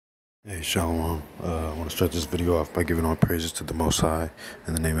Hey, Shalom. I want to start this video off by giving all praises to the Most High,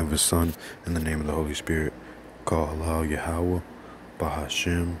 in the name of His Son, in the name of the Holy Spirit. Call Allah Yahweh,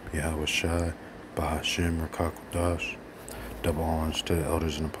 Bahashem, Yahweh Shai, Bahashem, Rakakwadash. Double homage to the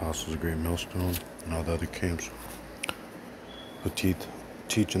elders and apostles of Great Millstone and all the other camps who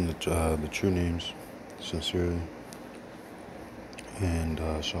teaching the true names sincerely. And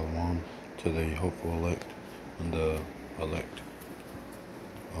Shalom to the hopeful elect and the elect.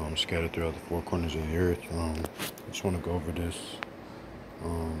 Scattered throughout the four corners of the earth. I just want to go over this.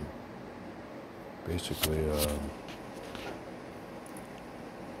 Basically,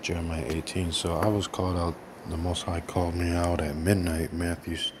 Jeremiah 18. So I was called out, the Most High called me out at midnight,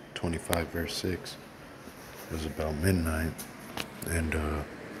 Matthew 25, verse 6. It was about midnight. And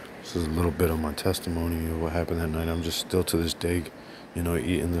this is a little bit of my testimony of what happened that night. I'm just still to this day,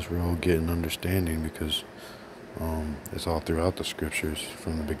 eating this roll, getting understanding, because it's all throughout the scriptures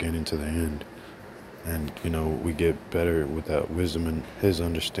from the beginning to the end. And, we get better with that wisdom and His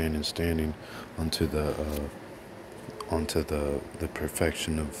understanding, standing onto the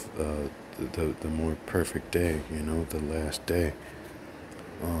perfection of the more perfect day, the last day.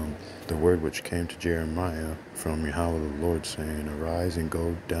 The word which came to Jeremiah from Yahweh the Lord, saying, "Arise and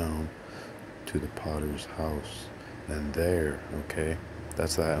go down to the potter's house." And there, okay,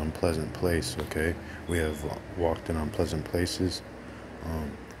 that's that unpleasant place, okay? We have walked in unpleasant places,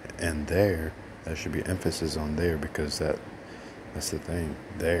 and there should be emphasis on there, because that's the thing.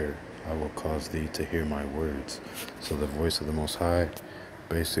 There I will cause thee to hear my words. So the voice of the Most High,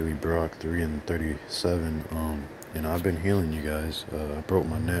 basically Barak 3:37. I've been healing you guys. I broke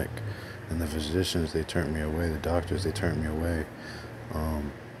my neck, and the physicians, they turned me away. The doctors, they turned me away.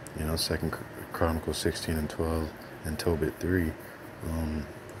 Second Chronicles 16:12, and Tobit 3.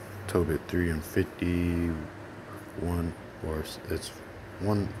 Tobit 3:51, or it's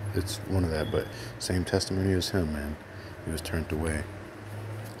one of that, but same testimony as him, man. He was turned away.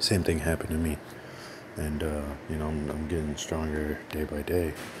 Same thing happened to me, and I'm getting stronger day by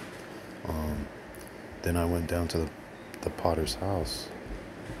day. Then I went down to the potter's house.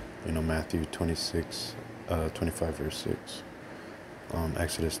 Matthew 25 verse 6.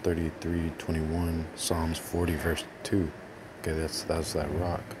 Exodus 33:21. Psalms 40 verse 2. Okay, that's that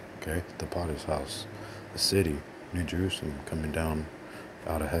rock. Okay, the potter's house, the city, New Jerusalem, coming down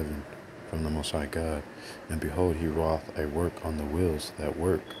out of heaven from the Most High God. And behold, He wrought a work on the wheels. That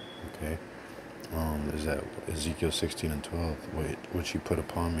work, okay, is that Ezekiel 16:12, which He put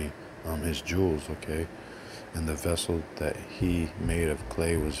upon me, His jewels, okay. And the vessel that He made of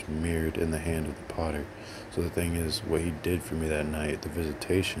clay was mirrored in the hand of the potter. So the thing is, what He did for me that night, the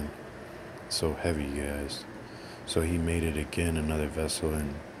visitation, so heavy, you guys. So He made it again, another vessel,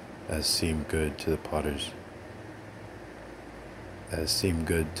 and as seemed good to the potter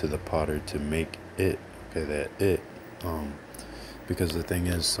to make it, okay, that it, because the thing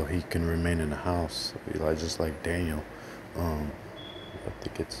is, so He can remain in the house, just like Daniel. I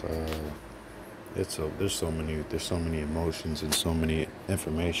think there's so many emotions and so many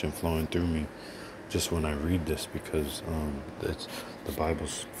information flowing through me just when I read this, because the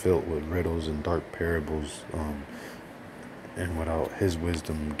Bible's filled with riddles and dark parables, and without His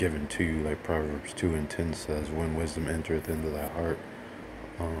wisdom given to you, like Proverbs 2:10 says, "When wisdom entereth into thy heart,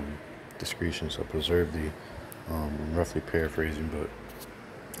 discretion shall preserve thee." I'm roughly paraphrasing, but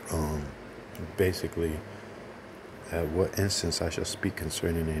basically, at what instance I shall speak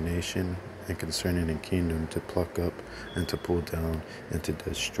concerning a nation and concerning a kingdom, to pluck up and to pull down and to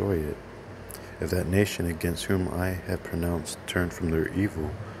destroy it. If that nation against whom I have pronounced turn from their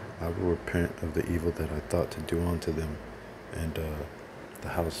evil, I will repent of the evil that I thought to do unto them. And the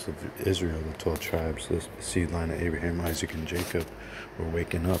house of Israel, the 12 tribes, the seed line of Abraham, Isaac, and Jacob, were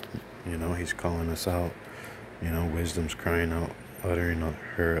waking up. He's calling us out. Wisdom's crying out, uttering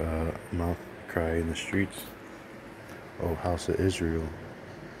her mouth cry in the streets. O house of Israel,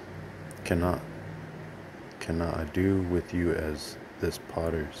 cannot I do with you as this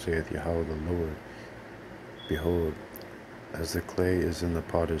potter, saith Yahweh the Lord? Behold, as the clay is in the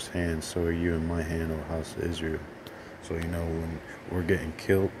potter's hand, so are you in my hand, O house of Israel. So, when we're getting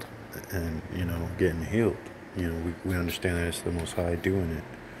killed and, getting healed, we understand that it's the Most High doing it.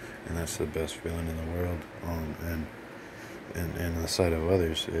 And that's the best feeling in the world. And in the sight of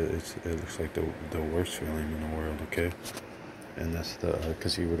others, it looks like the worst feeling in the world, okay? And that's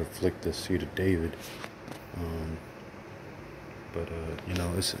because He would afflict the seed of David.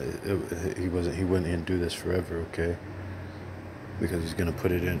 He wouldn't do this forever, okay? Because He's gonna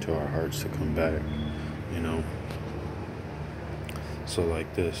put it into our hearts to come back, So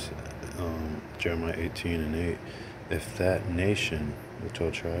like this, Jeremiah 18:8. If that nation, the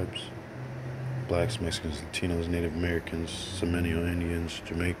 12 tribes. Blacks, Mexicans, Latinos, Native Americans, Seminole Indians,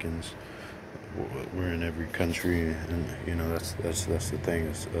 Jamaicans. We're in every country, and that's the thing.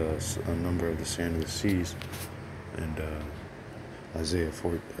 It's a number of the sand of the seas, and Isaiah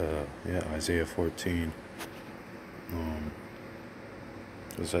 14.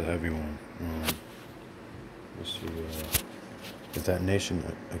 It's a heavy one. Let's see. If that nation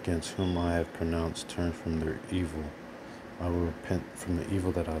against whom I have pronounced turn from their evil, I will repent from the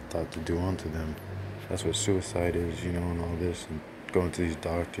evil that I thought to do unto them. That's what suicide is, and all this, and going to these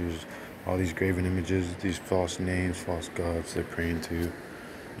doctors, all these graven images, these false names, false gods they're praying to.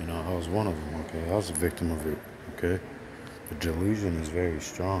 I was one of them, okay? I was a victim of it, okay? The delusion is very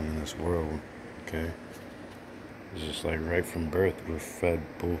strong in this world, okay? It's just like right from birth, we're fed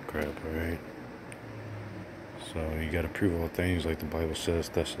bullcrap, alright? So you got to prove all things like the Bible says,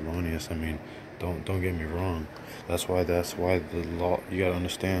 Thessalonians. I mean, don't get me wrong. That's why the law. You got to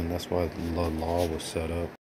understand. That's why the law was set up.